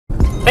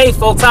Hey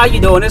folks, how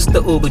you doing? It's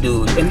the Uber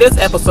Dude. In this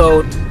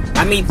episode,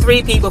 I meet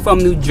 3 people from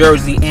New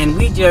Jersey and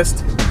we just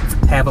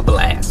have a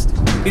blast.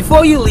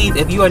 Before you leave,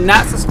 if you are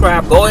not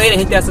subscribed, go ahead and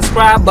hit that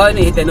subscribe button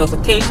and hit that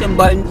notification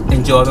button.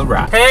 Enjoy the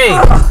ride. Hey,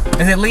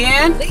 is it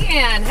Leanne?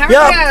 Leanne, how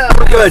are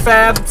you? Good.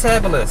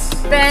 Fabulous.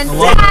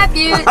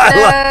 Fantabulous.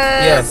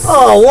 Yes.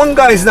 Oh, one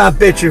guy's not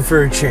bitching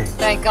for a change.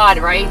 Thank God,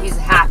 right? He's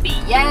happy.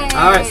 Yay.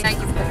 All right. Thank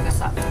you for picking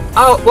us up.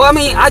 Oh, well, I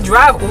mean, I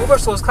drive Uber,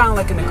 so it's kind of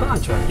like in the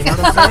contract. You know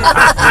what I'm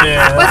saying?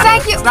 Yeah. Well,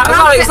 thank you. It's not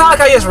like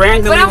I just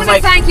randomly. But I'm going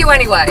to thank you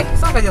anyway.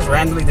 It's not like I just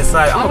randomly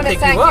decide I'm gonna pick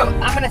you up.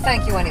 I'm going to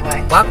thank you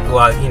anyway.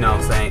 Well, you know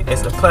what I'm saying?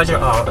 It's a pleasure.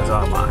 It's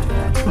all mine.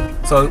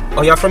 So,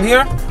 are y'all from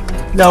here?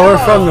 No, we're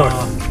from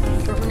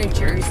North. We're from New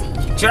Jersey.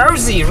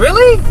 Jersey,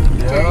 really?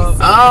 Jersey.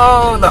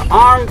 Oh, the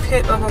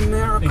armpit of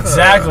America.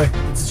 Exactly.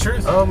 It's the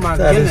truth. Oh my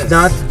That goodness. is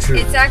not the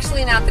truth. It's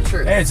actually not the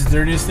truth. Hey, it's the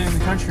dirtiest thing in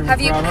the country.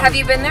 Have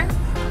you been there?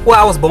 Well,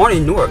 I was born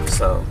in Newark,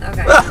 so.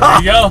 Okay. There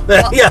you go.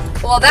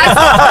 Well,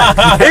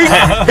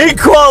 that's he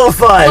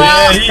qualified.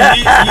 Well, He's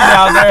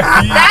out there.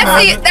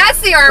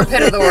 that's the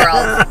armpit of the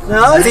world.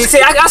 No, See,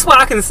 that's why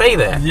I can say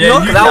that. Yeah,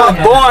 Because I was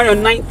born on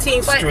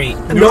 19th But- Street.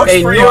 Newark's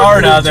in pretty Newark,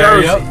 hard New out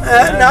there. Jersey.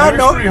 Yep.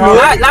 no, pretty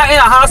hard. Not in a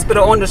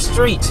hospital, on the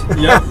street.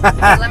 Yep.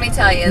 Let me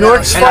tell you,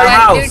 Newark's though,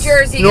 fighting- New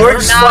Jersey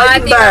Newark's is not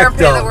fighting the back,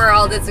 armpit of the though.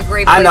 world. It's a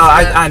great place I know,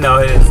 to I know,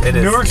 it is.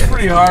 Newark's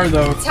pretty hard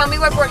though. Tell me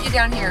what brought you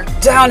down here.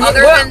 Down here,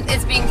 Other well- than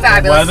it's being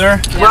fabulous.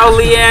 Weather. Yeah. Well,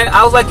 Leanne,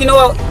 I was like, you know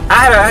what?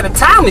 I had a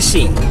time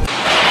machine.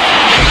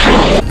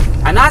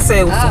 And I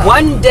said,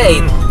 one day,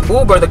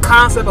 Uber, the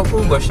concept of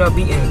Uber shall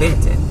be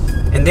invented.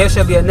 And there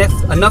shall be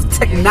enough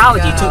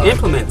technology to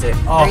implement it.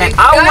 Oh. And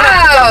I want to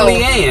pick up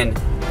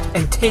Leanne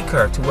and take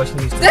her to what she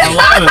needs to do. I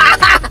love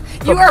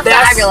it. You are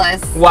That's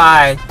fabulous.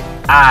 why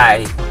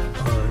I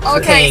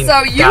Okay, came so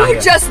down you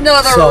here. just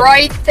know the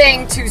right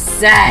thing to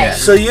say.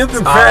 So you've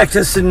been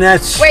practicing that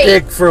Wait.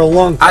 shtick for a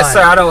long time.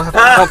 I don't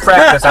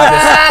practice. I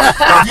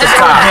just off the He's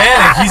top.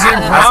 organic. He's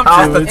impromptu.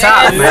 Off the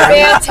top, It's man.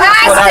 That's what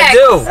I fantastic.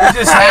 do. It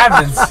just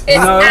happens.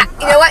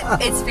 You know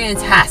what? It's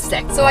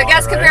fantastic. So I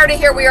guess right. compared to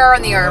here, we are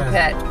in the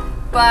armpit,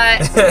 but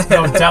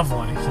No,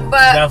 definitely.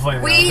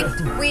 Definitely.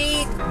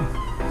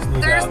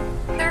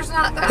 there's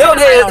not. Hilton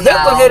I don't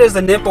know. Head is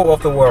the nipple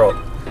of the world.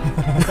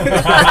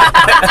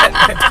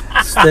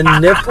 It's the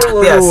nipple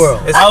of Yes. the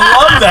world. It's- I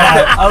love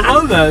that. I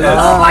love that.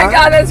 Oh my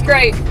God, that's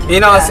great. You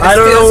know, it's I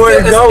don't know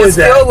where to go with it's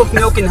that. filled with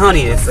milk and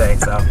honey, they say.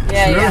 So.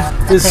 Yeah.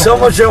 There's so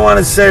much I want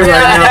to say right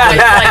now.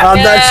 Like,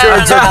 I'm not sure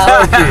it's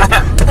appropriate.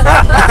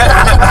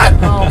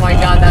 Oh my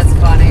God, that's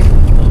funny.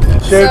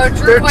 They're So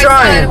Drew, my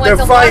trying. son, went They're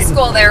to law fighting.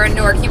 school there in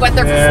Newark. He went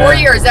there for Yeah. 4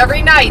 years,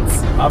 every night.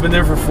 I've been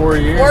there for 4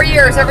 years. 4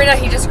 years, every night.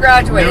 He just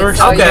graduated. Newark's,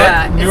 So Okay.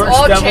 yeah, it's Newark's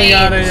all definitely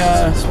got changed.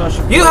 a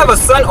special. You have a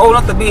son old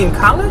enough to be in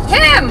college?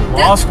 Him!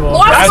 Law school.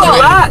 Law That's school! a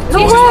lot.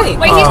 No way.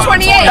 Wait, he's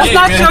 28. That's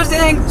not your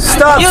thing.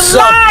 Stop You're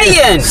sucking.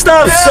 lying.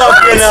 Stop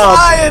sucking up.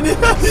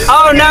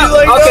 Oh no.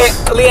 Okay,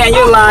 Leanne,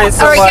 you're lying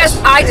so Or I much. guess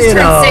I just You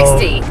turned know.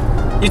 60.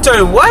 You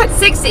turned what?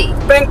 60.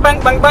 Bang, bang,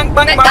 bang, bang,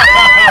 bang, bang.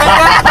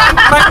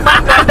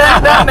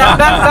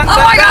 Oh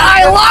my God,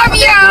 I love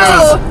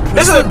you!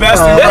 This is the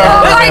best. Oh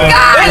my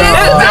God,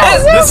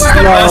 This is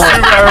the best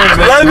you've ever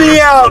been. Let me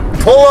out.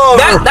 Pull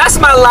over. That's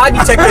my lie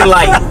detector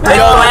light. It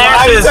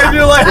flashes. It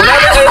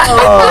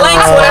Oh,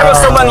 blinks whenever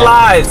someone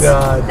lies.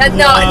 God.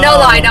 No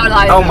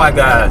lie. Oh my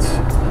gosh.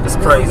 It's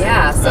crazy.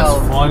 Yeah, That's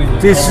so. funny.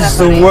 This is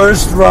the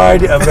worst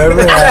ride I've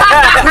ever had.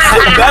 This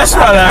is the best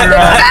one I've ever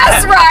had.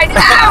 Best ride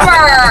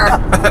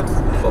ever!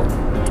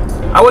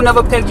 I would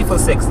never peg you for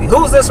 60.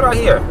 Who's this right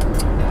here?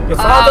 Your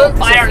father?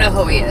 I don't know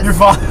who he is. Your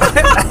father.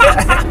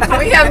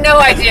 We have no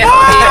idea who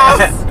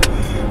he is.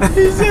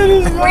 He said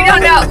his father. We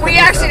don't know. We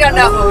actually don't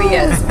know who he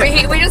is.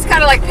 We just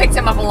kind of like picked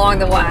him up along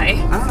the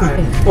way.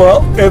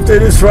 Well, after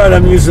this ride,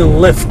 I'm using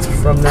Lyft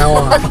from now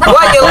on.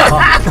 What, you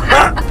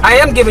I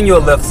am giving you a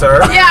lift, sir.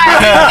 Yeah.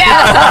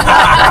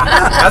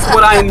 That's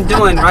what I am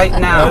doing right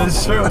now. That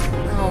is true.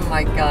 Oh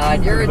my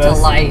God, you're a Best-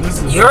 delight.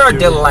 this is You're a cute.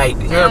 delight.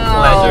 You're a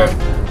pleasure.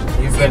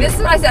 You've See, been. this is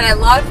what I said. I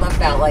love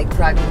about like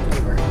driving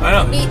Uber. I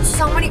know. Meet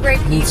so many great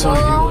people. Meet so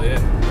many people, yeah.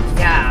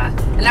 Yeah,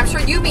 and I'm sure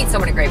you meet so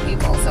many great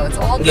people. So it's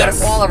all good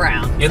Yes. all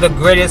around. You're the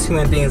greatest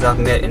human beings I've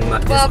met in my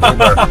this Well,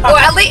 Uber. Well,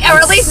 at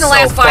least in the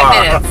last 5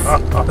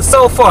 minutes.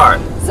 So far.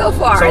 So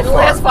far, in the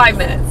last 5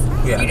 minutes.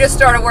 Yeah. You just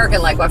started working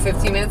like what,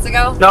 15 minutes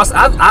ago? No, so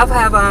I've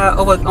had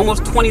over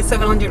almost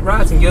 2,700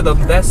 rides, and you're the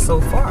best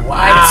so far.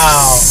 Wow.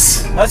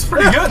 That's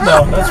pretty good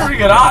though. That's pretty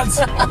good odds.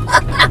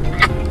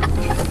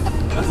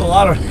 That's a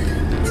lot of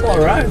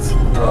rides.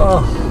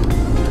 Oh,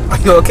 Are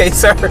you okay,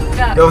 sir?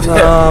 Yeah. You okay?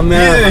 oh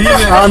man. He's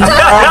in-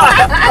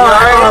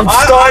 I'm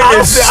starting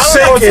to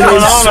sick in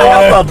this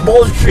swamp of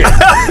bullshit.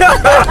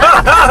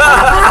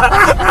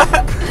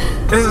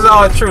 This is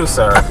all true,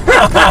 sir.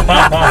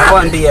 I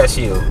wouldn't BS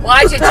you.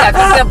 Watch it, Jeff.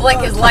 He's gonna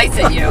blink his lights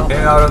at you. You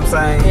know what I'm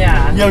saying?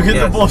 Yeah. Yo, get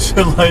Yes. the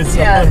bullshit lights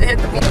Yeah. on. Hit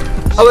the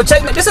Oh, well,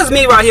 check me. This is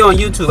me right here on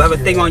YouTube. I have a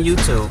thing on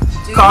YouTube.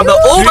 Called the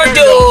Uber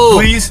Dude.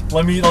 Please,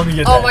 let me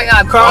get that. Oh my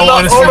God!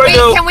 Called the Uber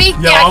Dude. Can we?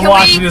 Yeah, I'm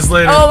watching this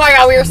later. Oh my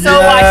God, we were so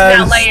watching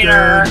that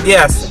later. Dude.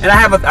 Yes, and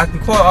I can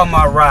quote all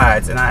my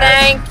rides, and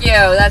Thank you.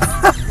 That's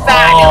Oh,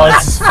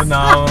 fabulous. it's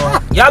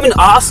phenomenal. y'all been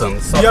awesome.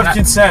 So You have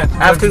consent.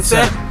 I have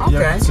consent? You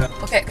Okay. have consent.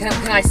 Okay, can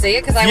I see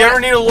it? Because If you ever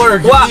need a lawyer,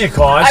 give Well, me a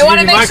call. I want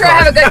to make sure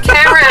I have a good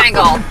camera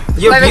angle.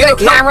 You're Do I have a good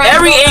beautiful. camera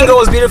Every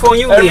angle is beautiful on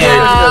you, Leanne.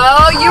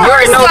 Oh, you are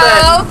already know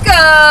so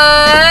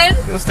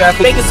good.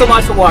 Thank you so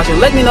much for watching.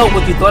 Let me know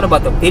what you thought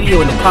about the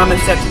video in the comment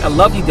section. I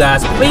love you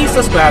guys. Please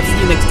subscribe. See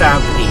you next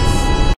time. Peace.